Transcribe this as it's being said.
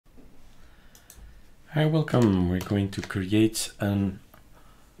Hi, welcome. We're going to create a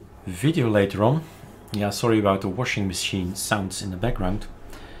video later on. Yeah, sorry about the washing machine sounds in the background.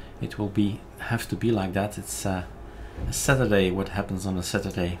 It will have to be like that. It's a Saturday, what happens on a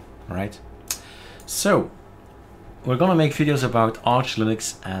Saturday, right? So, we're gonna make videos about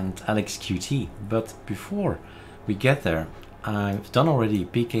ArcoLinux and LXQT, but before we get there, I've done already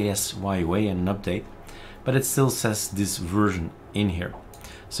PKS-YUA and an update, but it still says this version in here.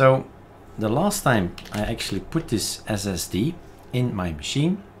 So, the last time I actually put this SSD in my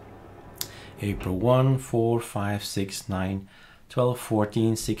machine, April 1, 4, 5, 6, 9, 12,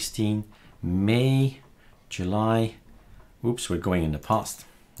 14, 16, May, July, oops, we're going in the past,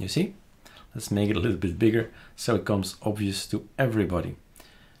 you see? Let's make it a little bit bigger so it comes obvious to everybody.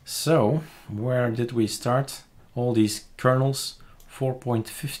 So, where did we start? All these kernels,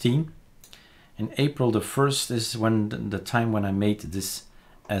 4.15. And April the 1st is when the time when I made this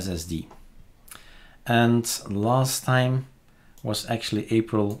SSD. And last time was actually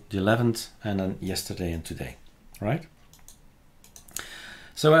April the 11th, and then yesterday and today, right?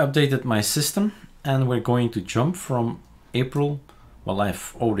 So I updated my system, and we're going to jump from April. Well,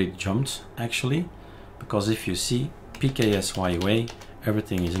 I've already jumped actually, because if you see PKS-YUA,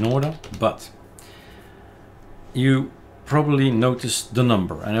 everything is in order, but you probably noticed the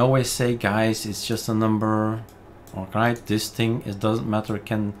number. And I always say, guys, it's just a number, all right? This thing, it doesn't matter, it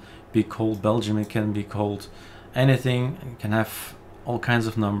can be called Belgium, it can be called anything, it can have all kinds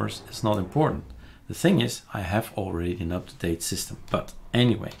of numbers, it's not important. The thing is, I have already an up-to-date system, but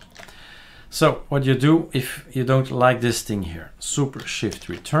anyway. So what you do if you don't like this thing here, Super Shift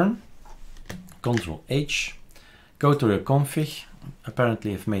Return, Control H, go to the config,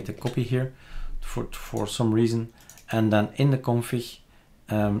 apparently I've made a copy here for some reason, and then in the config,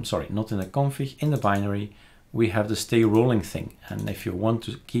 sorry, not in the config, in the binary, we have the stay rolling thing. And if you want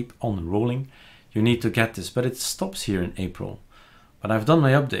to keep on rolling, you need to get this, but it stops here in April. But I've done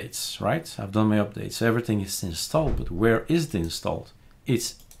my updates, right? I've done my updates, so everything is installed, but where is it installed?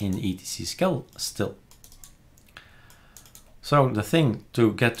 It's in etc still. So the thing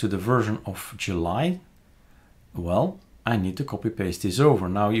to get to the version of July, well, I need to copy paste this over.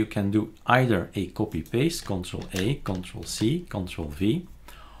 Now you can do either a copy paste, Control A, Control C, Control V,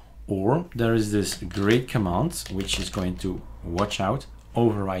 or there is this great command which is going to, watch out,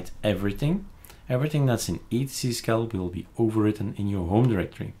 overwrite everything. Everything that's in etc will be overwritten in your home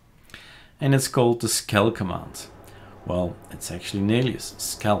directory. And it's called the skel command. Well, it's actually an alias,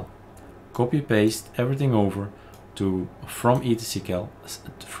 skel. Copy paste everything over to from etc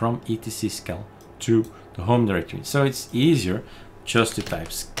to the home directory. So it's easier just to type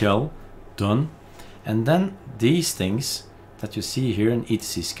skel, done, and then these things that you see here in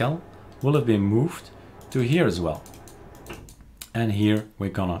etc will have been moved to here as well. And here we're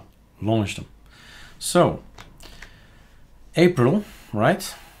gonna launch them. So April,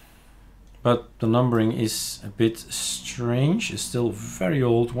 right? But the numbering is a bit strange. It's still a very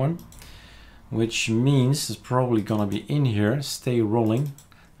old one, which means it's probably gonna be in here, stay rolling.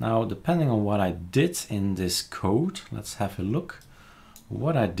 Now, depending on what I did in this code, let's have a look.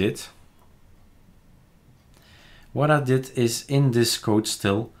 What I did is in this code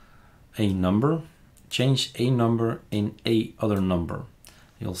still a number, change a number in a other number.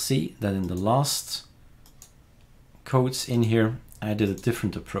 You'll see that in the last codes in here, I did a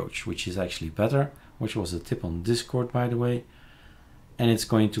different approach, which is actually better, which was a tip on Discord, by the way. And it's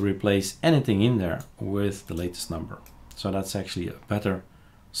going to replace anything in there with the latest number. So that's actually a better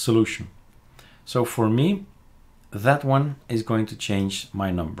solution. So for me, that one is going to change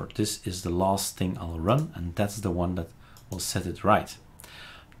my number. This is the last thing I'll run, and that's the one that will set it right.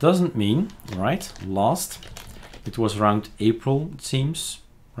 Doesn't mean, right, last, it was around April, it seems,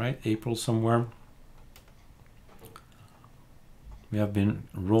 right, April somewhere. We have been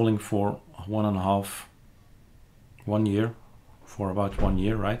rolling for 1 year, for about 1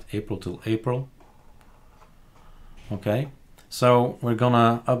 year, right, April till April. Okay, so we're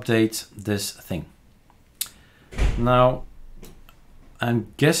gonna update this thing. Now, I'm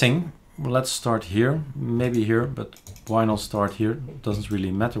guessing, let's start here, maybe here, but why not start here? It doesn't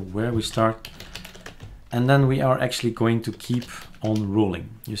really matter where we start. And then we are actually going to keep on rolling.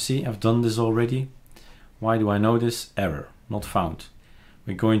 You see, I've done this already. Why do I know this? Error, not found.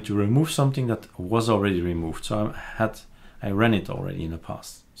 We're going to remove something that was already removed. So I ran it already in the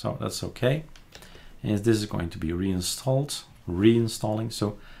past. So that's okay. And this is going to be reinstalling.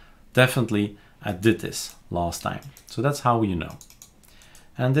 So definitely I did this last time. So that's how you know.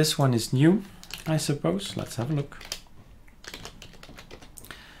 And this one is new, I suppose. Let's have a look.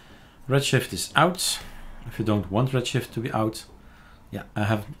 Redshift is out. If you don't want Redshift to be out, yeah, I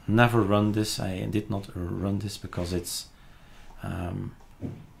have never run this. I did not run this because it's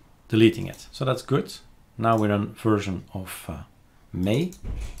deleting it. So that's good. Now we're on version of May.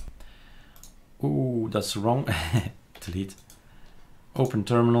 Ooh, that's wrong. Delete. Open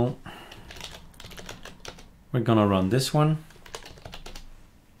terminal. We're gonna run this one.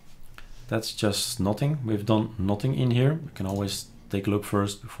 That's just nothing. We've done nothing in here. You can always take a look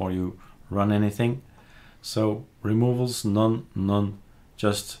first before you run anything. So removals, none, none,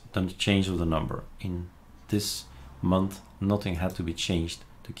 just the change of the number. In this month, nothing had to be changed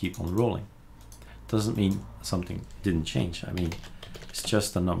to keep on rolling. Doesn't mean something didn't change. I mean, it's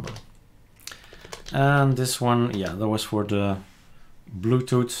just a number. And this one, yeah, that was for the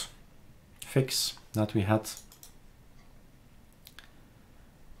Bluetooth fix that we had.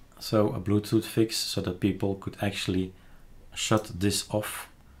 So a Bluetooth fix so that people could actually shut this off.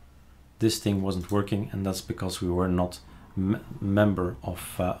 This thing wasn't working, and that's because we were not member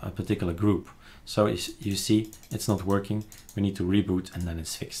of a particular group. So you see, it's not working. We need to reboot and then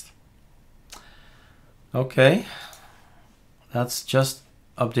it's fixed. Okay, that's just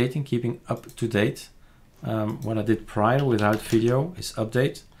updating, keeping up to date. What I did prior without video is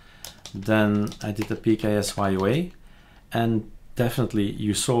update. Then I did the PKSYUA, and definitely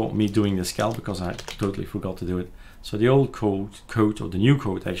you saw me doing the scal because I totally forgot to do it. So the old code or the new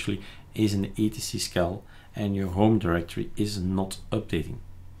code actually is in the etc scal, and your home directory is not updating.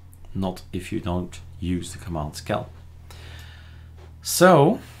 Not if you don't use the command scal.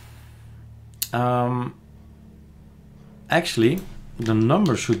 So actually the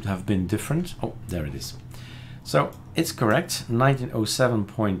number should have been different. Oh, there it is. So it's correct.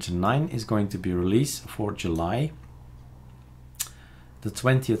 1907.9 is going to be released for July. The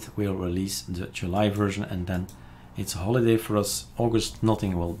 20th we'll release the July version, and then it's a holiday for us. August,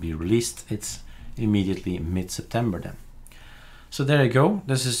 nothing will be released. It's immediately mid-September then. So there you go.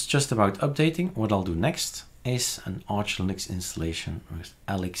 This is just about updating. What I'll do next is an ArcoLinux installation with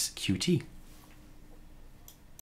LXQT.